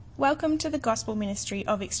Welcome to the Gospel Ministry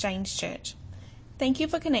of Exchange Church. Thank you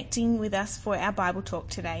for connecting with us for our Bible talk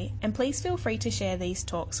today, and please feel free to share these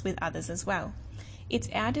talks with others as well. It's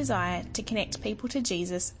our desire to connect people to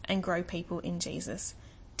Jesus and grow people in Jesus.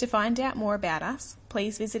 To find out more about us,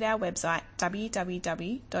 please visit our website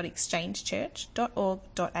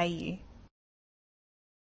www.exchangechurch.org.au.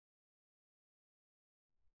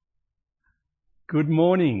 Good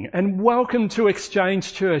morning and welcome to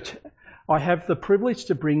Exchange Church. I have the privilege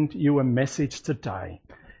to bring you a message today.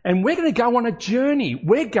 And we're going to go on a journey.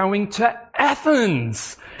 We're going to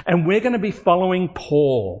Athens and we're going to be following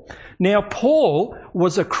Paul. Now, Paul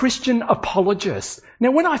was a Christian apologist.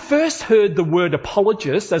 Now, when I first heard the word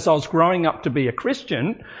apologist as I was growing up to be a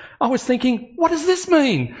Christian, I was thinking, what does this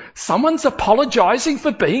mean? Someone's apologizing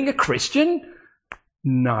for being a Christian?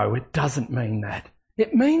 No, it doesn't mean that.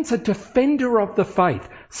 It means a defender of the faith,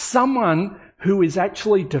 someone who is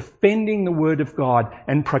actually defending the Word of God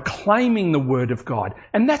and proclaiming the Word of God.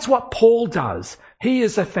 And that's what Paul does. He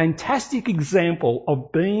is a fantastic example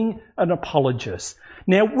of being an apologist.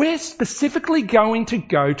 Now, we're specifically going to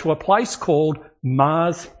go to a place called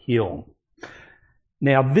Mars Hill.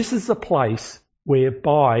 Now, this is a place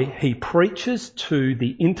whereby he preaches to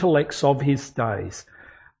the intellects of his days.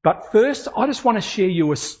 But first, I just want to share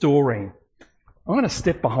you a story. I'm going to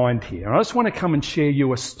step behind here. I just want to come and share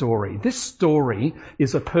you a story. This story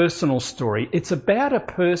is a personal story. It's about a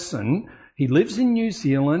person. He lives in New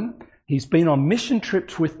Zealand. He's been on mission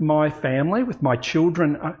trips with my family, with my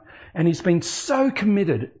children, and he's been so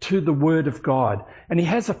committed to the Word of God. And he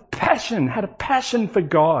has had a passion for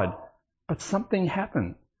God. But something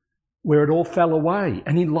happened where it all fell away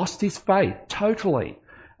and he lost his faith totally.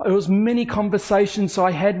 There was many conversations I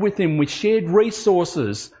had with him. We shared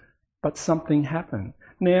resources. But something happened.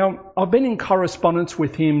 Now, I've been in correspondence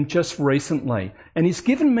with him just recently, and he's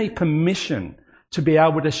given me permission to be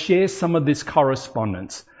able to share some of this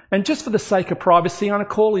correspondence. And just for the sake of privacy, I'm going to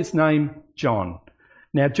call his name John.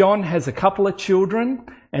 Now, John has a couple of children,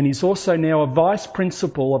 and he's also now a vice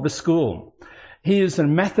principal of a school. He is a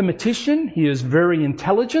mathematician, he is very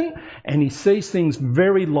intelligent, and he sees things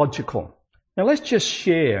very logical. Now, let's just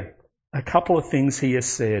share a couple of things he has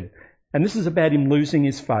said. And this is about him losing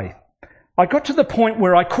his faith. I got to the point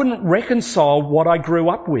where I couldn't reconcile what I grew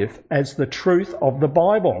up with as the truth of the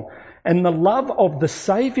Bible and the love of the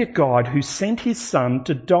Saviour God who sent his Son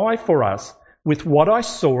to die for us with what I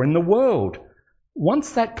saw in the world.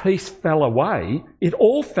 Once that piece fell away, it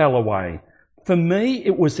all fell away. For me,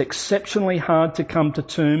 it was exceptionally hard to come to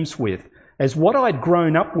terms with, as what I'd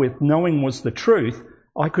grown up with knowing was the truth,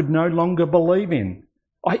 I could no longer believe in.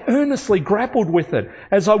 I earnestly grappled with it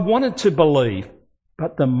as I wanted to believe.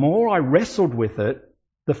 But the more I wrestled with it,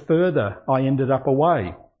 the further I ended up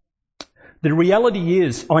away. The reality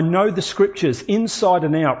is, I know the scriptures inside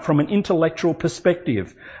and out from an intellectual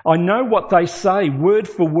perspective. I know what they say word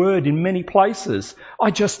for word in many places. I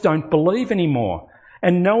just don't believe anymore.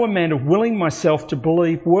 And no amount of willing myself to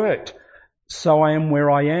believe worked. So I am where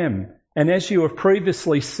I am. And as you have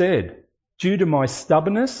previously said, due to my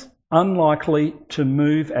stubbornness, unlikely to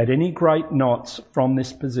move at any great knots from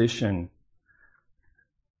this position.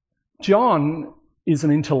 John is an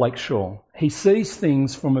intellectual. He sees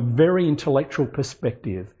things from a very intellectual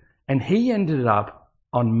perspective, and he ended up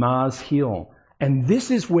on Mars Hill. And this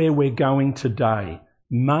is where we're going today.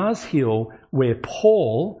 Mars Hill, where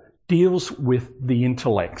Paul deals with the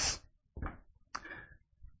intellects.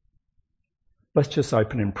 Let's just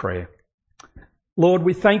open in prayer. Lord,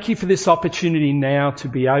 we thank you for this opportunity now to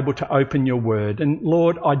be able to open your word. And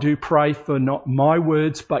Lord, I do pray for not my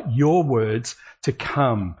words, but your words to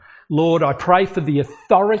come. Lord, I pray for the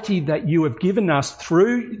authority that you have given us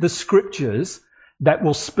through the scriptures that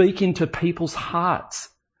will speak into people's hearts.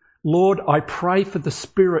 Lord, I pray for the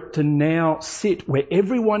Spirit to now sit where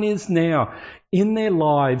everyone is now in their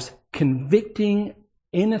lives, convicting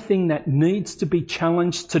anything that needs to be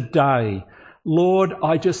challenged today. Lord,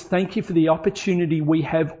 I just thank you for the opportunity we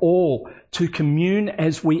have all to commune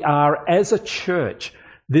as we are as a church.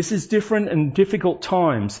 This is different in difficult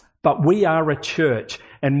times, but we are a church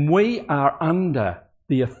and we are under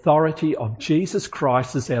the authority of Jesus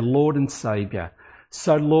Christ as our Lord and Saviour.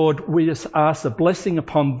 So Lord, we just ask a blessing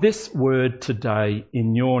upon this word today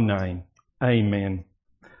in your name. Amen.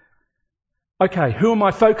 Okay, who am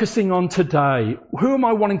I focusing on today? Who am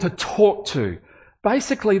I wanting to talk to?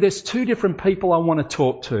 Basically, there's two different people I want to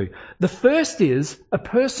talk to. The first is a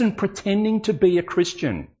person pretending to be a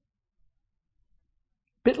Christian.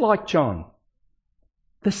 Bit like John.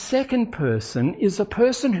 The second person is a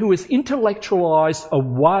person who has intellectualized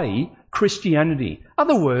away Christianity. In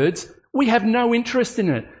other words, we have no interest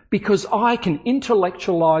in it. because I can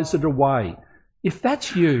intellectualize it away. If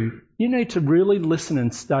that's you, you need to really listen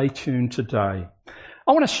and stay tuned today.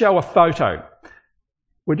 I want to show a photo.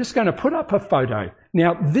 We're just going to put up a photo.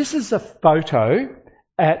 Now, this is a photo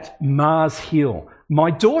at Mars Hill.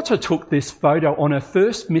 My daughter took this photo on her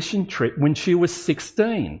first mission trip when she was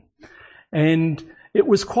 16. And it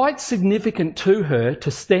was quite significant to her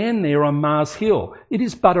to stand there on Mars Hill. It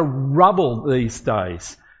is but a rubble these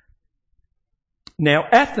days. Now,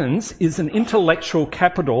 Athens is an intellectual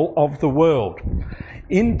capital of the world.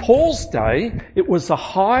 In Paul's day, it was a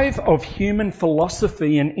hive of human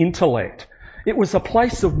philosophy and intellect. It was a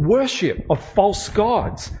place of worship of false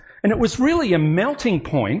gods. And it was really a melting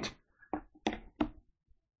point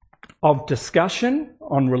of discussion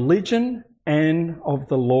on religion and of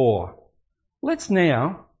the law. Let's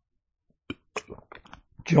now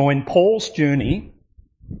join Paul's journey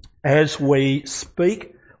as we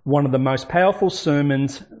speak one of the most powerful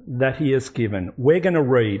sermons that he has given. We're going to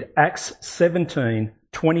read Acts 17,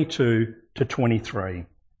 22 to 23.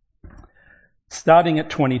 Starting at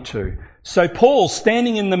 22. So Paul,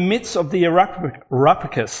 standing in the midst of the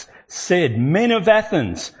Areopagus, said, "Men of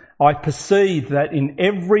Athens, I perceive that in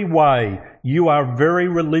every way you are very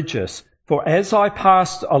religious. For as I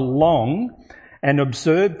passed along and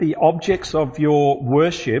observed the objects of your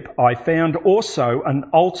worship, I found also an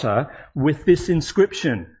altar with this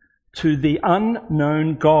inscription, 'To the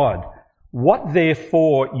unknown God.' What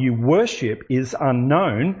therefore you worship is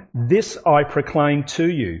unknown. This I proclaim to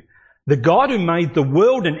you. The God who made the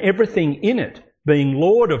world and everything in it, being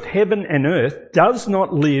Lord of heaven and earth, does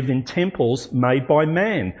not live in temples made by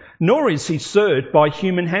man, nor is he served by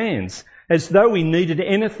human hands, as though he needed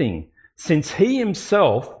anything, since he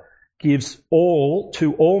himself gives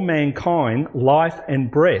to all mankind life and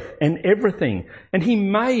breath and everything. And he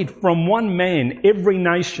made from one man every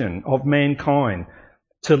nation of mankind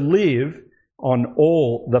to live on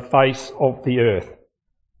all the face of the earth."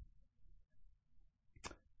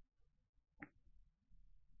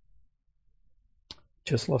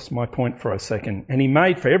 Just lost my point for a second. "And he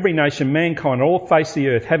made for every nation mankind all face the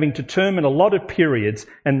earth, having determined allotted periods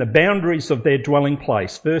and the boundaries of their dwelling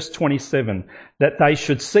place." Verse 27, "that they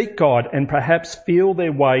should seek God and perhaps feel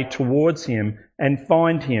their way towards him and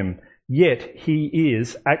find him. Yet he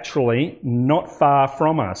is actually not far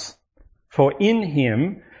from us. For in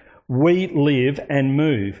him we live and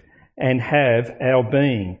move and have our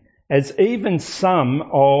being. As even some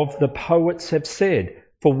of the poets have said,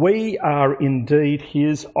 for we are indeed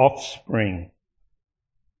his offspring.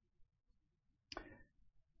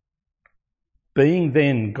 Being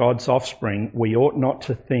then God's offspring, we ought not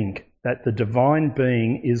to think that the divine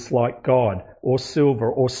being is like God, or silver,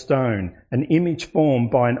 or stone, an image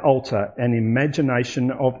formed by an altar, an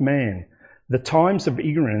imagination of man. The times of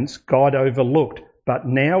ignorance God overlooked, but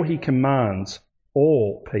now he commands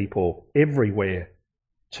all people everywhere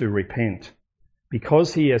to repent,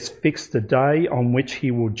 because he has fixed a day on which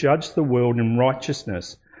he will judge the world in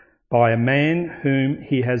righteousness by a man whom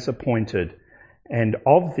he has appointed. And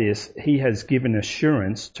of this he has given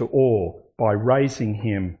assurance to all by raising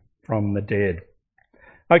him from the dead."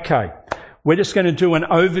 Okay, we're just going to do an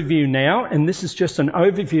overview now, and this is just an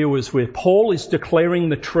overview as where Paul is declaring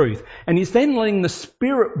the truth, and he's then letting the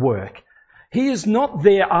Spirit work. He is not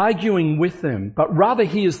there arguing with them, but rather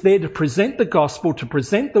he is there to present the gospel, to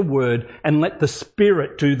present the word, and let the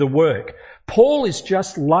Spirit do the work. Paul is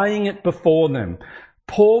just laying it before them.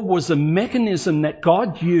 Paul was a mechanism that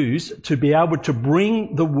God used to be able to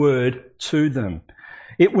bring the word to them.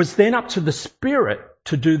 It was then up to the Spirit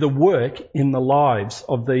to do the work in the lives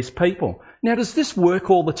of these people. Now, does this work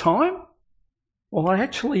all the time? Well,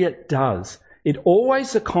 actually it does. It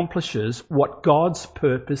always accomplishes what God's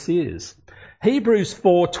purpose is. Hebrews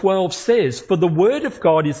 4:12 says, "For the word of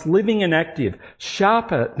God is living and active,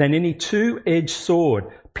 sharper than any two-edged sword,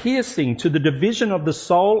 piercing to the division of the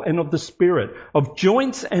soul and of the spirit, of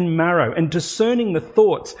joints and marrow, and discerning the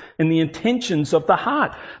thoughts and the intentions of the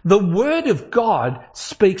heart." The word of God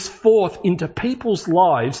speaks forth into people's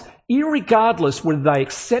lives, irregardless whether they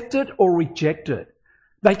accept it or reject it.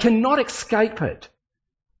 They cannot escape it,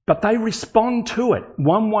 but they respond to it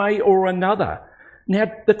one way or another. Now,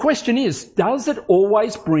 the question is, does it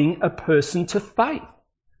always bring a person to faith?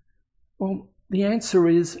 Well, the answer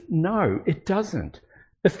is no, it doesn't.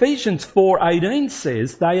 Ephesians 4:18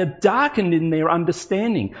 says they are darkened in their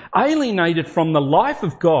understanding, alienated from the life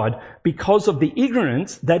of God because of the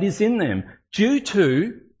ignorance that is in them, due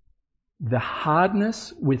to the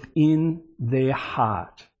hardness within their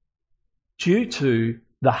heart. Due to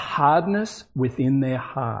the hardness within their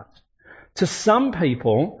heart. To some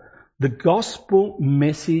people, the gospel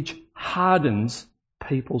message hardens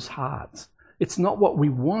people's hearts. It's not what we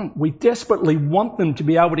want. We desperately want them to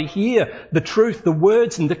be able to hear the truth, the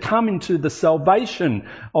words, and to come into the salvation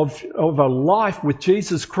of a life with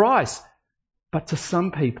Jesus Christ. But to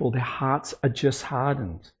some people, their hearts are just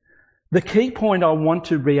hardened. The key point I want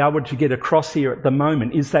to be able to get across here at the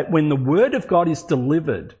moment is that when the Word of God is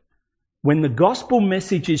delivered, when the gospel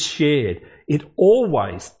message is shared, it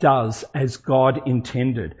always does as God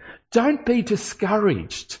intended. Don't be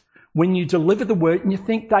discouraged when you deliver the word and you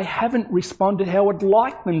think they haven't responded how I'd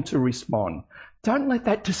like them to respond. Don't let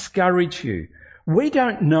that discourage you. We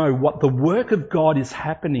don't know what the work of God is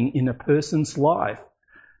happening in a person's life.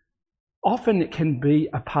 Often it can be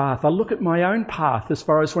a path. I look at my own path as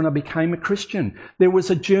far as when I became a Christian. There was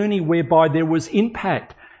a journey whereby there was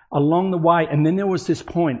impact along the way, and then there was this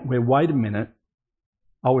point where, wait a minute,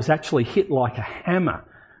 I was actually hit like a hammer,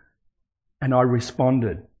 and I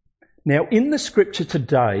responded. Now, in the scripture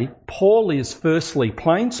today, Paul is firstly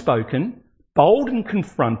plain-spoken, bold and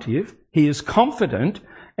confrontive. He is confident,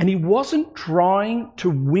 and he wasn't trying to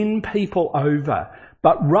win people over,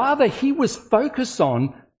 but rather he was focused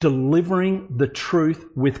on delivering the truth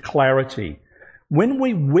with clarity. When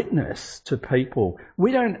we witness to people,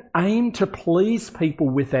 we don't aim to please people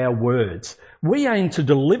with our words. We aim to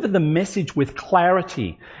deliver the message with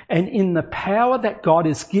clarity and in the power that God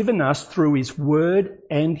has given us through His Word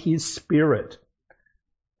and His Spirit.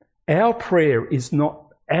 Our prayer is not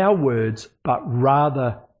our words, but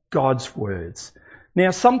rather God's words.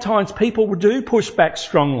 Now, sometimes people do push back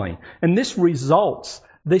strongly, and this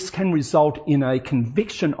can result in a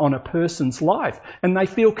conviction on a person's life, and they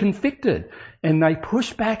feel convicted and they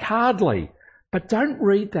push back hardly. But don't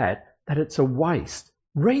read that it's a waste.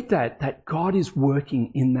 Read that God is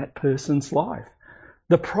working in that person's life.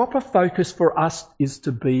 The proper focus for us is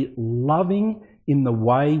to be loving in the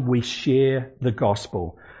way we share the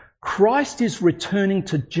gospel. Christ is returning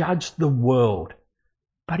to judge the world,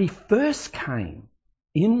 but He first came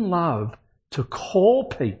in love to call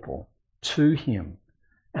people to Him.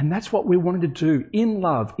 And that's what we wanted to do in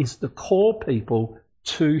love, is to call people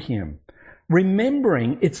to Him.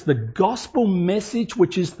 Remembering it's the gospel message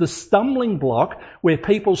which is the stumbling block where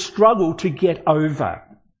people struggle to get over.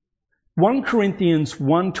 1 Corinthians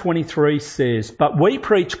 1:23 says, "But we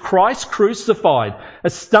preach Christ crucified, a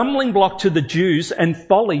stumbling block to the Jews and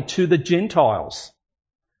folly to the Gentiles."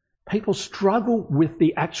 People struggle with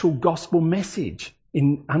the actual gospel message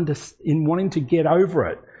in wanting to get over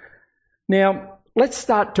it. Now, let's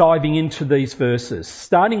start diving into these verses,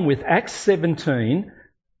 starting with Acts 17,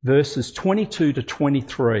 verses 22 to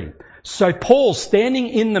 23. So Paul, standing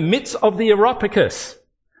in the midst of the Areopagus.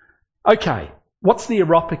 Okay, what's the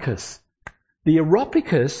Areopagus? The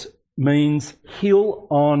Areopagus means hill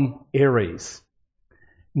on Ares.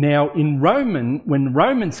 Now, when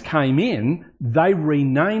Romans came in, they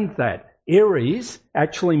renamed that. Ares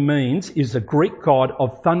actually is a Greek god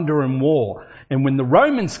of thunder and war. And when the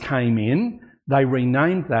Romans came in, they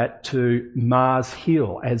renamed that to Mars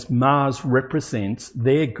Hill, as Mars represents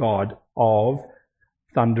their god of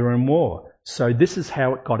thunder and war. So this is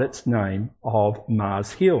how it got its name of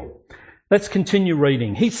Mars Hill. Let's continue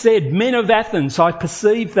reading. He said, "Men of Athens, I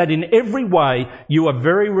perceive that in every way you are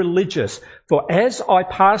very religious. For as I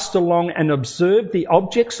passed along and observed the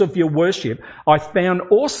objects of your worship, I found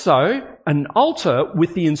also an altar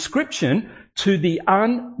with the inscription, 'To the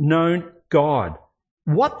unknown God.'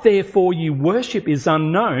 What therefore you worship is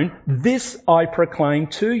unknown, this I proclaim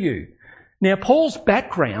to you." Now, Paul's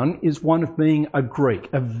background is one of being a Greek,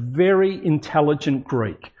 a very intelligent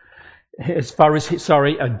Greek.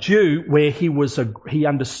 A Jew, where he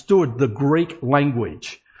understood the Greek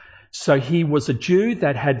language. So he was a Jew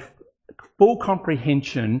that had full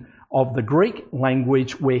comprehension of the Greek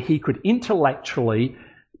language, where he could intellectually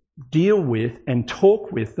deal with and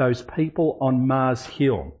talk with those people on Mars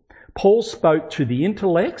Hill. Paul spoke to the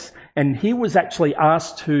intellects, and he was actually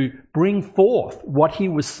asked to bring forth what he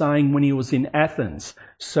was saying when he was in Athens.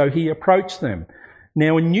 So he approached them.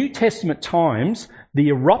 Now, in New Testament times,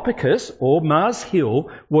 the Areopagus, or Mars Hill,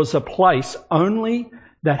 was a place only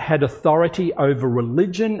that had authority over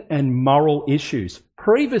religion and moral issues.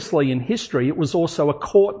 Previously in history, it was also a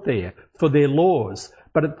court there for their laws.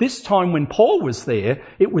 But at this time when Paul was there,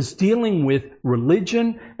 it was dealing with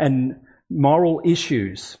religion and moral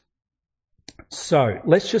issues. So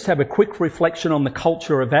let's just have a quick reflection on the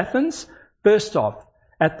culture of Athens. First off,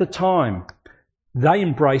 at the time, they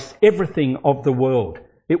embraced everything of the world.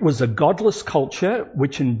 It was a godless culture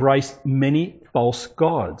which embraced many false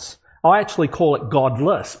gods. I actually call it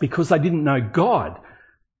godless because they didn't know God,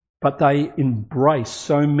 but they embraced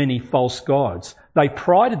so many false gods. They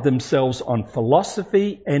prided themselves on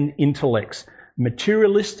philosophy and intellects.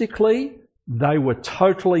 Materialistically, they were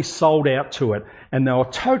totally sold out to it, and they were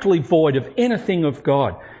totally void of anything of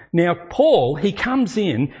God. Now, Paul, he comes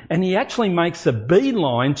in and he actually makes a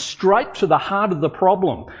beeline straight to the heart of the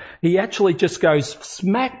problem. He actually just goes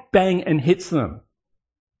smack bang and hits them.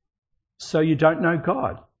 So you don't know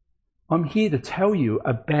God. I'm here to tell you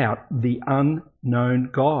about the unknown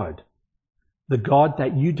God, the God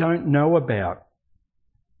that you don't know about.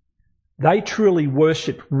 They truly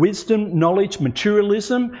worshipped wisdom, knowledge,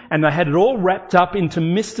 materialism, and they had it all wrapped up into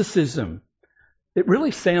mysticism. It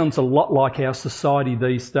really sounds a lot like our society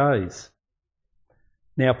these days.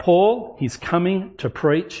 Now, Paul, he's coming to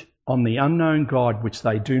preach on the unknown God which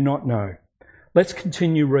they do not know. Let's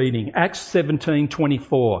continue reading. Acts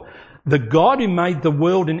 17:24. The God who made the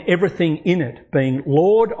world and everything in it, being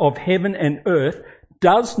Lord of heaven and earth,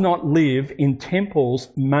 does not live in temples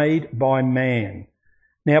made by man.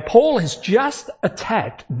 Now, Paul has just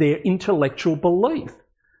attacked their intellectual belief.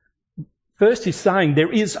 First, he's saying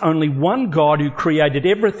there is only one God who created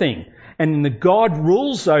everything, and the God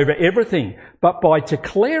rules over everything. But by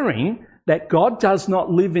declaring that God does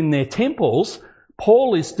not live in their temples,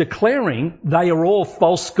 Paul is declaring they are all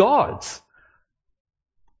false gods.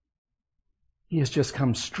 He has just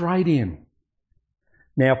come straight in.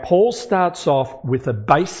 Now, Paul starts off with a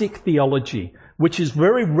basic theology, which is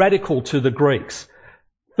very radical to the Greeks.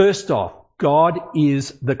 First off, God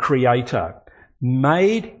is the creator,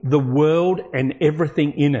 made the world and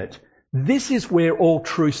everything in it. This is where all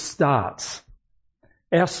truth starts.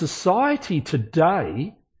 Our society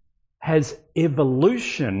today has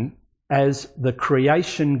evolution as the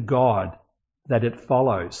creation God that it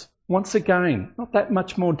follows. Once again, not that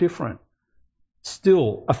much more different.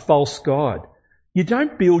 Still a false God. You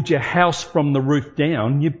don't build your house from the roof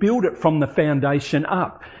down, you build it from the foundation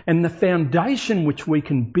up. And the foundation which we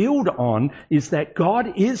can build on is that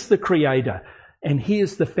God is the creator, and he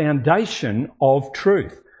is the foundation of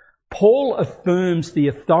truth. Paul affirms the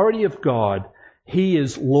authority of God. He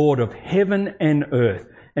is Lord of heaven and earth.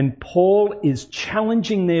 And Paul is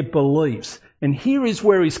challenging their beliefs. And here is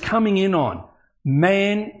where he's coming in on.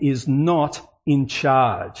 Man is not in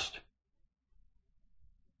charge.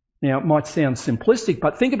 Now, it might sound simplistic,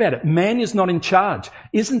 but think about it. Man is not in charge.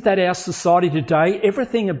 Isn't that our society today?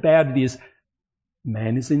 Everything about it is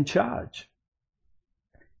man is in charge.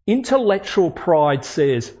 Intellectual pride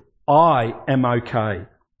says, I am okay.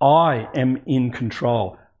 I am in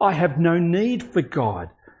control. I have no need for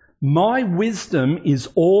God. My wisdom is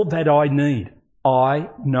all that I need.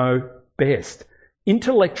 I know best.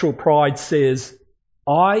 Intellectual pride says,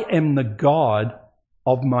 I am the God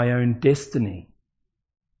of my own destiny.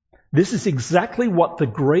 This is exactly what the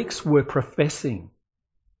Greeks were professing.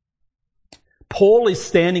 Paul is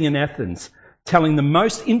standing in Athens telling the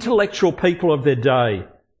most intellectual people of their day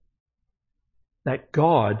that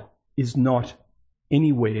God is not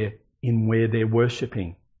anywhere in where they're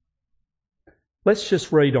worshipping. Let's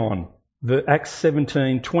just read on. Acts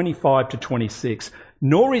 17:25 to 26.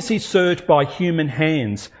 Nor is he served by human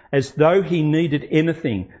hands as though he needed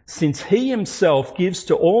anything, since he himself gives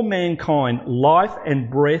to all mankind life and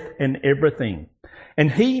breath and everything.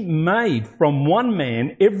 And he made from one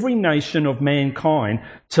man every nation of mankind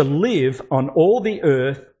to live on all the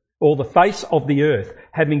earth, or the face of the earth,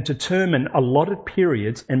 having determined allotted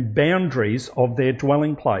periods and boundaries of their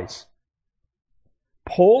dwelling place.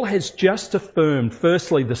 Paul has just affirmed,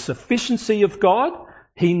 firstly, the sufficiency of God.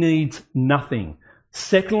 He needs nothing.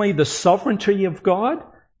 Secondly, the sovereignty of God.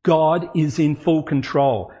 God is in full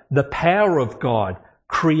control. The power of God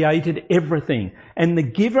created everything. And the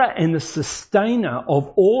giver and the sustainer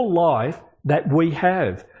of all life that we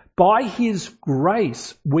have. By his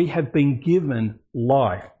grace, we have been given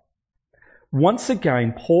life. Once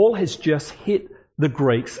again, Paul has just hit the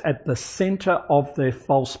Greeks at the centre of their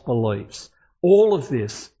false beliefs. All of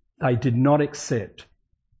this they did not accept.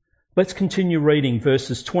 Let's continue reading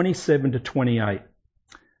verses 27 to 28.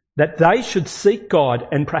 That they should seek God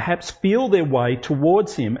and perhaps feel their way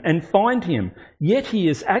towards him and find him, yet he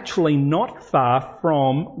is actually not far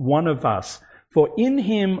from one of us. For in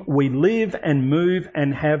him we live and move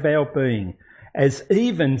and have our being, as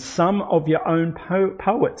even some of your own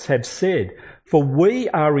poets have said, for we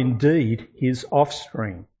are indeed his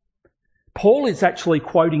offspring. Paul is actually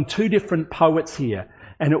quoting two different poets here,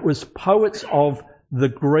 and it was poets of the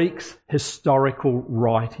Greeks' historical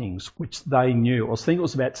writings, which they knew. I think it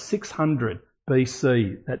was about 600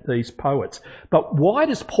 BC that these poets. But why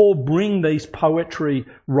does Paul bring these poetry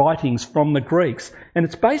writings from the Greeks? And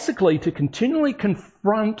it's basically to continually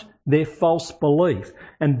confront their false belief,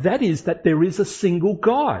 and that is that there is a single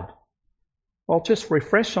God. I'll just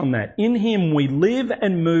refresh on that. In him we live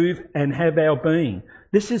and move and have our being.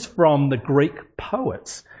 This is from the Greek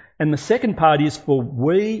poets. And the second part is, for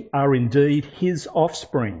we are indeed his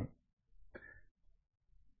offspring.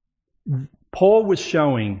 Paul was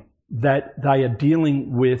showing that they are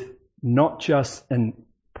dealing with not just a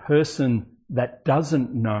person that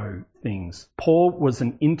doesn't know things. Paul was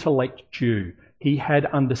an intellect Jew. He had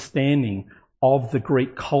understanding of the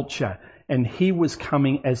Greek culture, and he was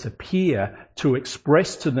coming as a peer to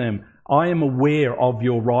express to them, I am aware of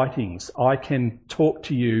your writings. I can talk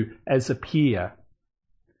to you as a peer.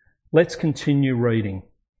 Let's continue reading.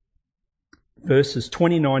 Verses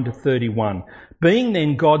 29 to 31. Being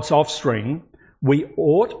then God's offspring, we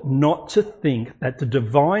ought not to think that the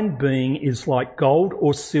divine being is like gold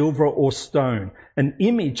or silver or stone, an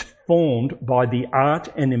image formed by the art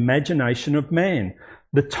and imagination of man.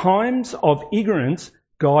 The times of ignorance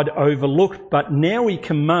God overlooked, but now he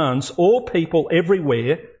commands all people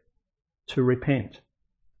everywhere to repent.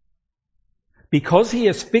 Because he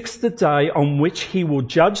has fixed the day on which he will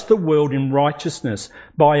judge the world in righteousness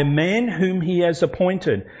by a man whom he has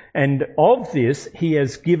appointed, and of this he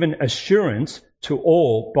has given assurance to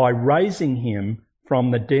all by raising him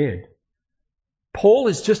from the dead. Paul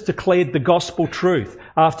has just declared the gospel truth.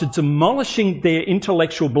 After demolishing their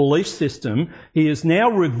intellectual belief system, he has now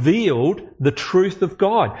revealed the truth of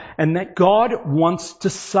God, and that God wants to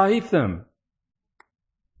save them.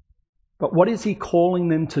 But what is he calling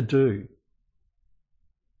them to do?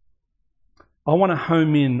 I want to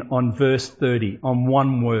home in on verse 30, on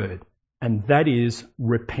one word, and that is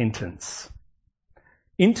repentance.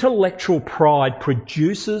 Intellectual pride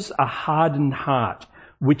produces a hardened heart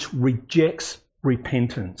which rejects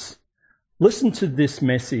repentance. Listen to this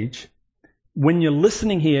message. When you're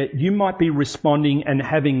listening here, you might be responding and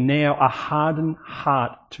having now a hardened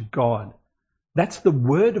heart to God. That's the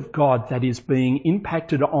word of God that is being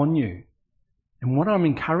impacted on you. And what I'm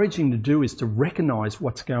encouraging to do is to recognize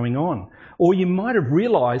what's going on. Or you might have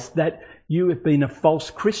realized that you have been a false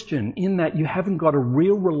Christian in that you haven't got a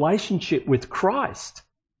real relationship with Christ,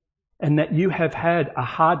 and that you have had a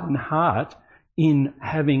hardened heart in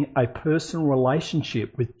having a personal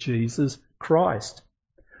relationship with Jesus Christ.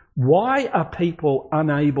 Why are people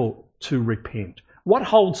unable to repent? What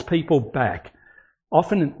holds people back?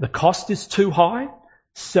 Often the cost is too high,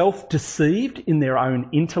 self-deceived in their own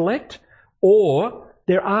intellect, or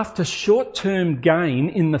they're after short-term gain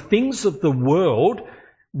in the things of the world,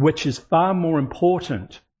 which is far more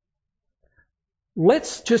important.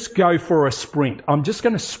 Let's just go for a sprint. I'm just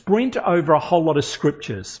going to sprint over a whole lot of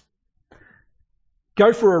scriptures.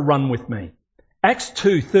 Go for a run with me. Acts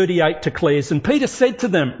 2:38 declares, and Peter said to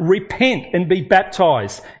them, repent and be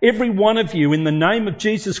baptized, every one of you, in the name of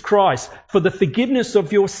Jesus Christ, for the forgiveness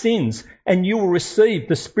of your sins, and you will receive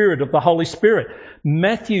the Spirit of the Holy Spirit.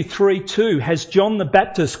 Matthew 3:2 has John the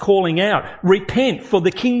Baptist calling out, repent, for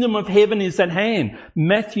the kingdom of heaven is at hand.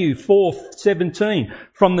 Matthew 4:17,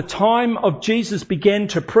 from the time of Jesus began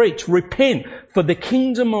to preach, repent, for the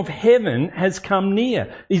kingdom of heaven has come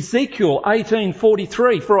near. Ezekiel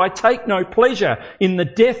 18:43, for I take no pleasure in the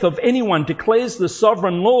death of anyone, declares the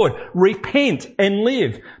sovereign Lord. Repent and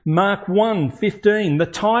live. Mark 1:15, the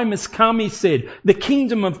time has come, he said. The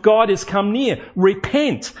kingdom of God has come near.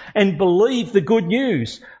 Repent and believe the good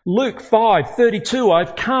news. Luke 5:32,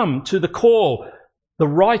 I've come to call the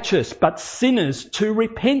righteous, but sinners to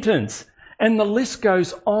repentance. And the list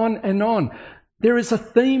goes on and on. There is a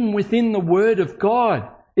theme within the Word of God.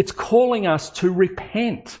 It's calling us to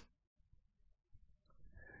repent.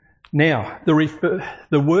 Now,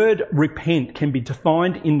 the word repent can be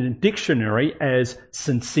defined in the dictionary as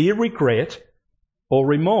sincere regret or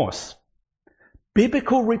remorse.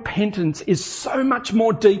 Biblical repentance is so much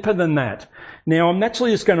more deeper than that. Now, I'm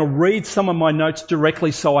naturally just going to read some of my notes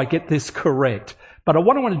directly so I get this correct. But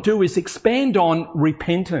what I want to do is expand on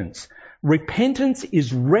repentance. Repentance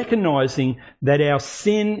is recognizing that our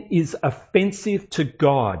sin is offensive to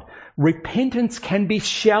God. Repentance can be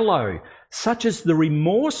shallow, such as the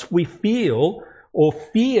remorse we feel or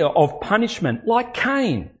fear of punishment, like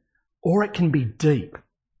Cain. Or it can be deep,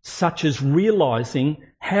 such as realizing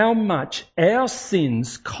how much our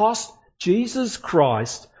sins cost Jesus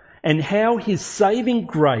Christ and how his saving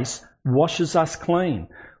grace washes us clean.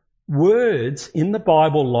 Words in the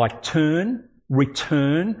Bible like turn,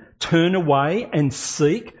 return, turn away, and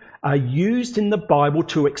seek are used in the Bible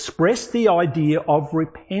to express the idea of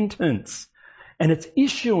repentance. And it's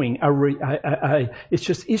issuing it's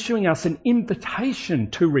just issuing us an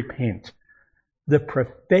invitation to repent. The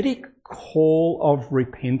prophetic call of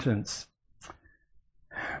repentance.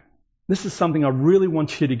 This is something I really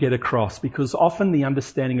want you to get across, because often the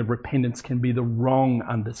understanding of repentance can be the wrong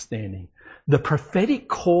understanding. The prophetic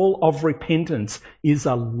call of repentance is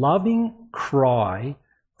a loving cry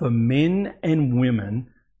for men and women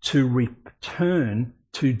to return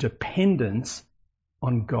to dependence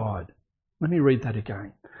on God. Let me read that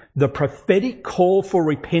again. The prophetic call for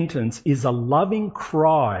repentance is a loving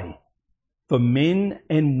cry for men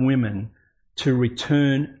and women to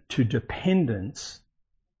return to dependence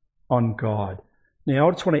on God. Now,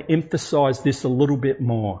 I just want to emphasize this a little bit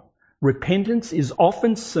more. Repentance is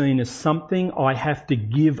often seen as something I have to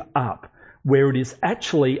give up, where it is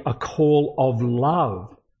actually a call of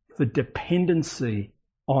love for dependency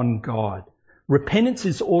on God. Repentance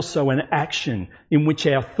is also an action in which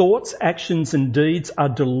our thoughts, actions and deeds are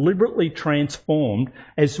deliberately transformed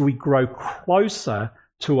as we grow closer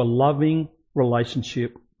to a loving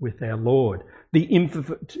relationship with our Lord. The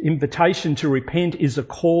invitation to repent is a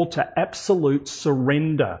call to absolute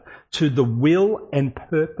surrender to the will and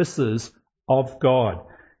purposes of God.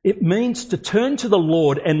 It means to turn to the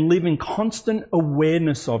Lord and live in constant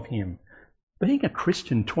awareness of Him. Being a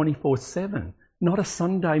Christian 24/7, not a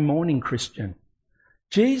Sunday morning Christian.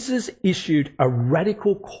 Jesus issued a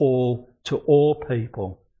radical call to all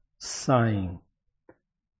people, saying,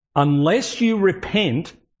 "Unless you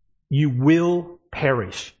repent, you will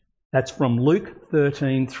perish." That's from Luke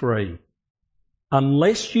 13:3.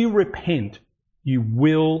 Unless you repent, you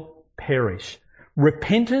will perish.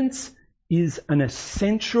 Repentance is an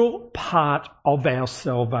essential part of our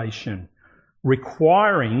salvation,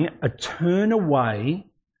 requiring a turn away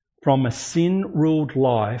from a sin-ruled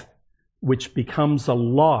life, which becomes a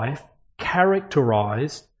life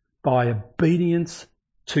characterized by obedience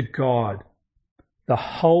to God. The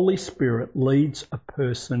Holy Spirit leads a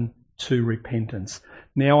person to repentance.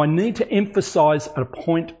 Now, I need to emphasize a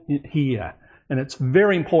point here, and it's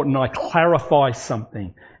very important I clarify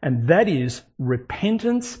something, and that is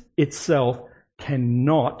repentance itself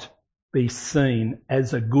cannot be seen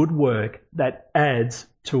as a good work that adds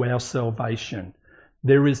to our salvation.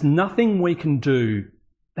 There is nothing we can do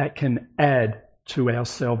that can add to our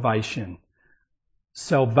salvation.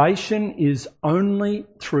 Salvation is only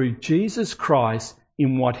through Jesus Christ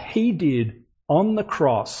in what He did on the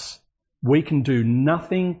cross. We can do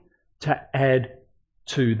nothing to add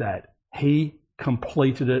to that. He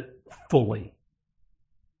completed it fully.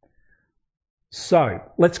 So,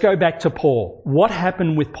 let's go back to Paul. What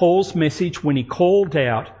happened with Paul's message when he called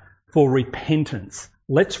out for repentance?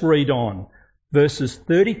 Let's read on, verses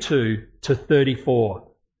 32 to 34.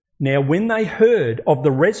 Now, when they heard of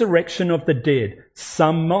the resurrection of the dead,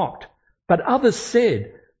 some mocked, but others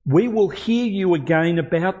said, "We will hear you again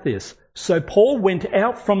about this." So Paul went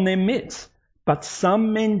out from their midst, but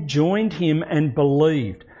some men joined him and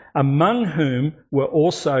believed, among whom were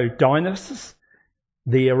also Dionysius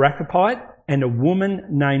the Areopagite and a woman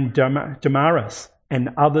named Damaris,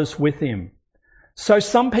 and others with him. So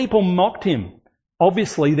some people mocked him.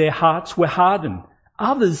 Obviously their hearts were hardened.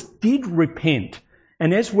 Others did repent,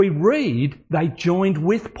 and as we read, they joined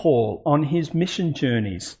with Paul on his mission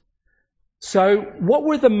journeys. So what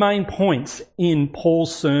were the main points in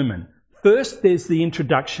Paul's sermon? First, there's the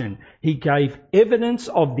introduction. He gave evidence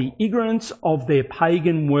of the ignorance of their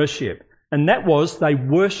pagan worship, and that was they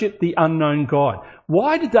worshipped the unknown God.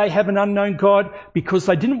 Why did they have an unknown God? Because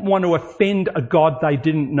they didn't want to offend a God they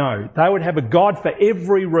didn't know. They would have a God for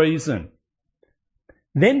every reason.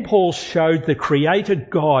 Then Paul showed the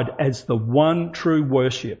created God as the one true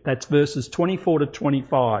worship. That's verses 24 to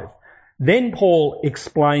 25. Then Paul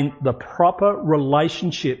explained the proper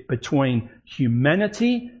relationship between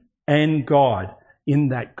humanity and God, in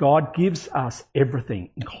that God gives us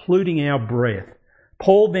everything, including our breath.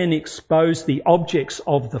 Paul then exposed the objects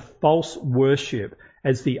of the false worship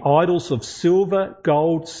as the idols of silver,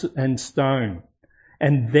 gold and stone.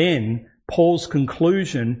 And then Paul's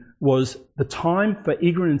conclusion was the time for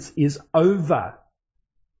ignorance is over.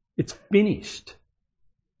 It's finished.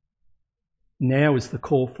 Now is the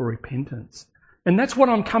call for repentance. And that's what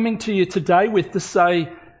I'm coming to you today with, to say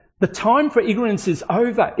the time for ignorance is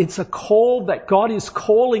over. It's a call that God is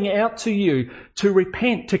calling out to you to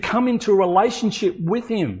repent, to come into a relationship with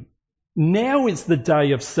Him. Now is the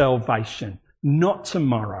day of salvation, not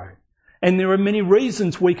tomorrow. And there are many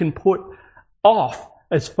reasons we can put off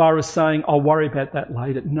as far as saying, I'll worry about that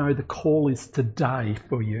later. No, the call is today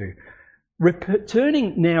for you.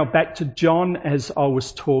 Returning now back to John, as I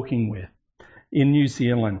was talking with in New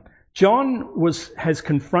Zealand. John has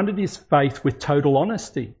confronted his faith with total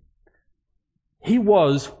honesty. He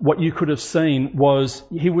was, what you could have seen was,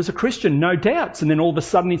 he was a Christian, no doubts, and then all of a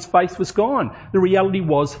sudden his faith was gone. The reality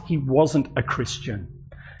was he wasn't a Christian.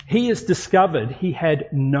 he has discovered he had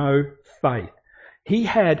no faith. He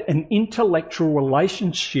had an intellectual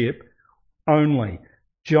relationship only.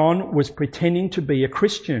 John was pretending to be a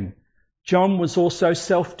Christian. John was also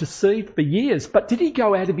self-deceived for years. But did he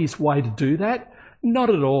go out of his way to do that? Not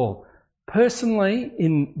at all. Personally,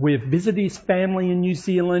 we've visited his family in New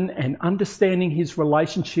Zealand and understanding his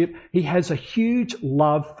relationship, he has a huge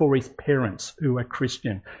love for his parents who are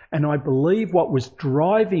Christian. And I believe what was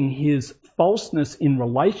driving his falseness in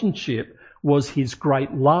relationship was his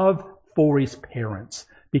great love for his parents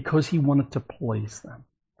because he wanted to please them.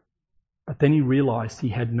 But then he realised he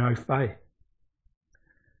had no faith.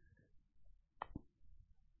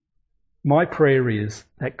 My prayer is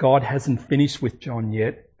that God hasn't finished with John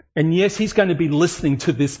yet. And yes, he's going to be listening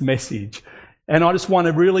to this message. And I just want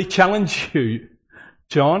to really challenge you,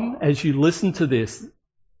 John, as you listen to this,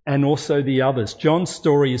 and also the others. John's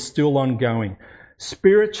story is still ongoing.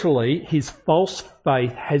 Spiritually, his false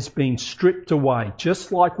faith has been stripped away,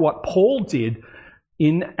 just like what Paul did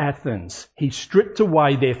in Athens. He stripped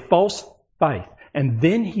away their false faith, and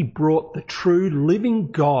then he brought the true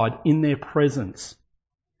living God in their presence.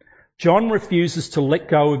 John refuses to let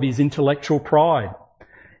go of his intellectual pride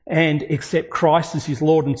and accept Christ as his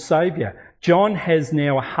Lord and Saviour. John has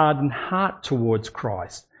now a hardened heart towards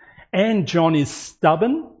Christ. And John is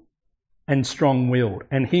stubborn and strong-willed.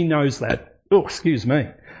 And he knows that. Oh, excuse me.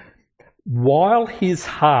 While his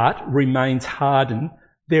heart remains hardened,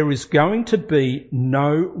 there is going to be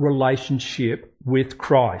no relationship with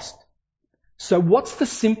Christ. So what's the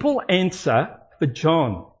simple answer for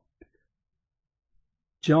John?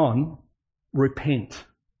 John, repent.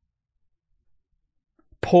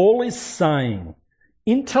 Paul is saying,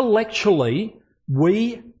 intellectually,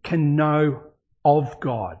 we can know of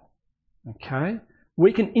God. Okay?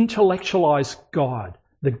 We can intellectualize God,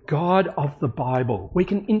 the God of the Bible. We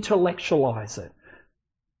can intellectualize it.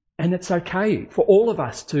 And it's okay for all of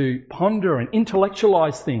us to ponder and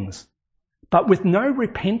intellectualize things. But with no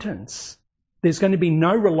repentance, there's going to be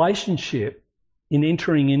no relationship in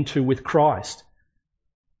entering into with Christ.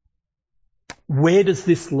 Where does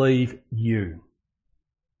this leave you?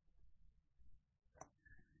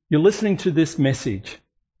 You're listening to this message.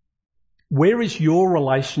 Where is your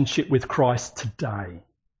relationship with Christ today?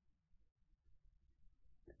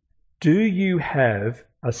 Do you have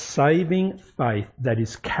a saving faith that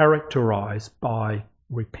is characterized by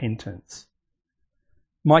repentance?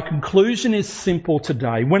 My conclusion is simple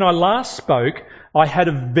today. When I last spoke, I had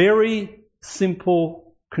a very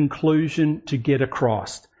simple conclusion to get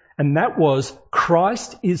across, and that was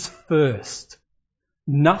Christ is first.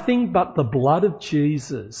 Nothing but the blood of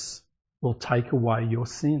Jesus will take away your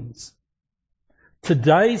sins.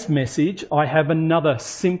 Today's message, I have another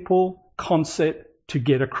simple concept to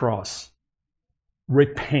get across.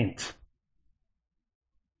 Repent.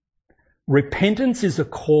 Repentance is a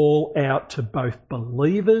call out to both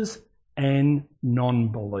believers and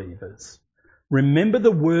non-believers. Remember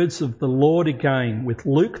the words of the Lord again with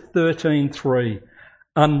Luke 13:3.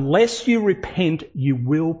 Unless you repent, you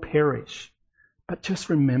will perish. But just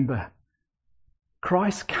remember,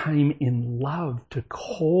 Christ came in love to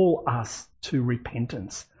call us to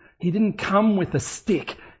repentance. He didn't come with a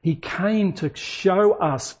stick. He came to show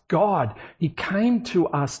us God. He came to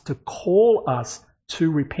us to call us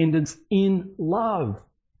to repentance in love.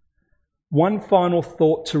 One final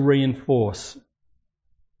thought to reinforce,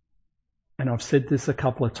 and I've said this a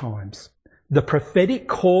couple of times. The prophetic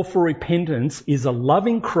call for repentance is a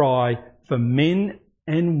loving cry for men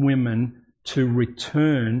and women to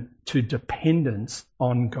return to dependence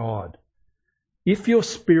on God. If your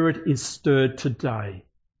spirit is stirred today,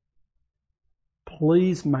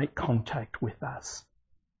 please make contact with us.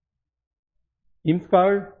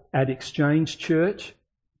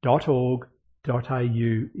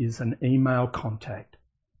 info@exchangechurch.org.au is an email contact.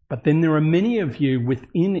 But then there are many of you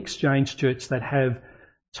within Exchange Church that have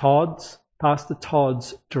Pastor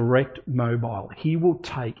Todd's direct mobile. He will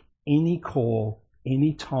take any call,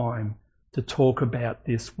 any time to talk about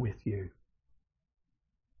this with you.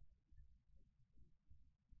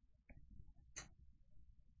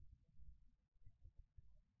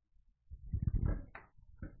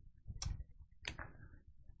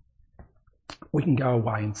 We can go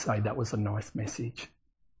away and say that was a nice message.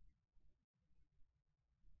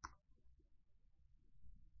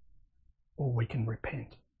 Or we can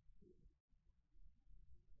repent.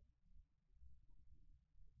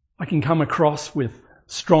 I can come across with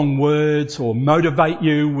strong words or motivate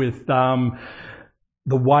you with the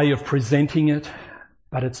way of presenting it,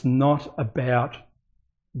 but it's not about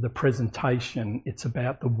the presentation, it's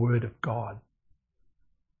about the Word of God.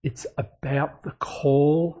 It's about the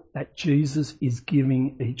call that Jesus is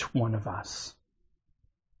giving each one of us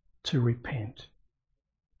to repent.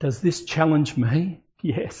 Does this challenge me?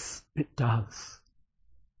 Yes, it does.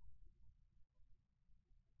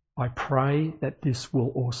 I pray that this will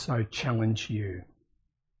also challenge you.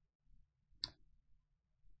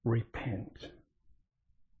 Repent.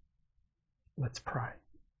 Let's pray.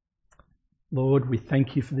 Lord, we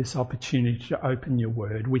thank you for this opportunity to open your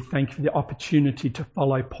word. We thank you for the opportunity to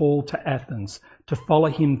follow Paul to Athens, to follow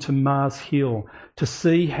him to Mars Hill, to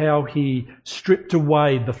see how he stripped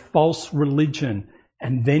away the false religion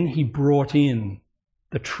and then he brought in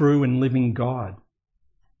the true and living God.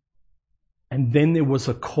 And then there was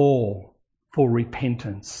a call for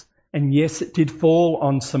repentance. And yes, it did fall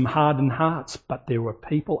on some hardened hearts, but there were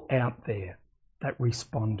people out there that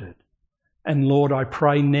responded. And Lord, I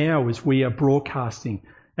pray now as we are broadcasting,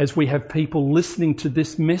 as we have people listening to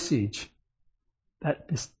this message, that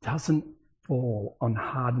this doesn't fall on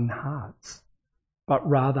hardened hearts, but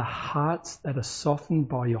rather hearts that are softened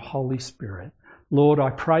by your Holy Spirit. Lord, I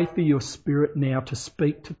pray for your Spirit now to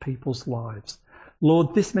speak to people's lives.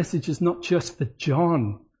 Lord, this message is not just for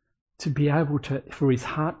John to be able to, for his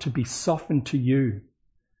heart to be softened to you,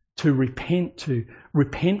 to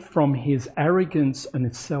repent from his arrogance and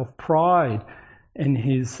his self-pride and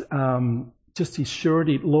his just his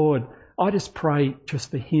surety. Lord, I just pray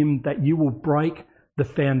just for him that you will break the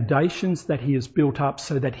foundations that he has built up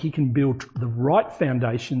so that he can build the right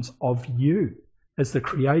foundations of you as the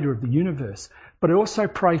creator of the universe. But I also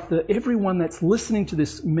pray for everyone that's listening to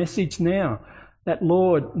this message now, that,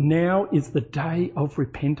 Lord, now is the day of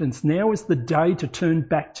repentance. Now is the day to turn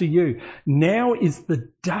back to you. Now is the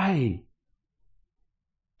day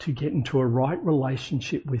to get into a right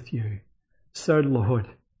relationship with you. So, Lord,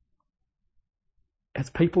 as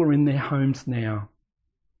people are in their homes now,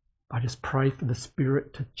 I just pray for the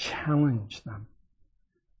Spirit to challenge them.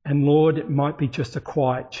 And Lord, it might be just a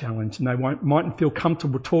quiet challenge and they mightn't feel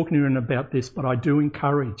comfortable talking to you about this, but I do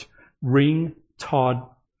encourage, ring Todd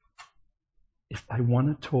if they want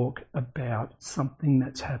to talk about something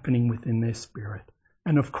that's happening within their spirit.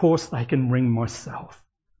 And of course, they can ring myself.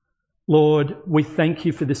 Lord, we thank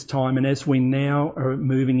you for this time. And as we now are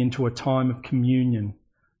moving into a time of communion,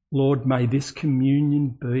 Lord, may this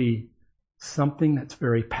communion be something that's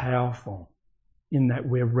very powerful in that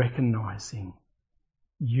we're recognizing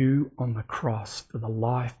you on the cross for the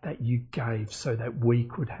life that you gave so that we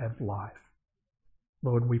could have life.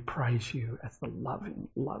 Lord, we praise you as the loving,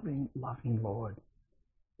 loving, loving Lord.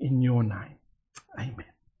 In your name, amen.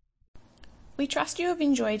 We trust you have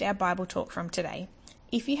enjoyed our Bible talk from today.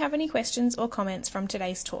 If you have any questions or comments from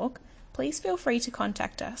today's talk, please feel free to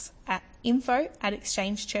contact us at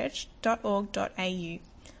info@exchangechurch.org.au.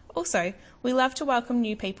 Also, we love to welcome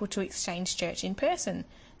new people to Exchange Church in person,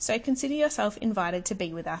 so consider yourself invited to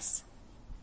be with us.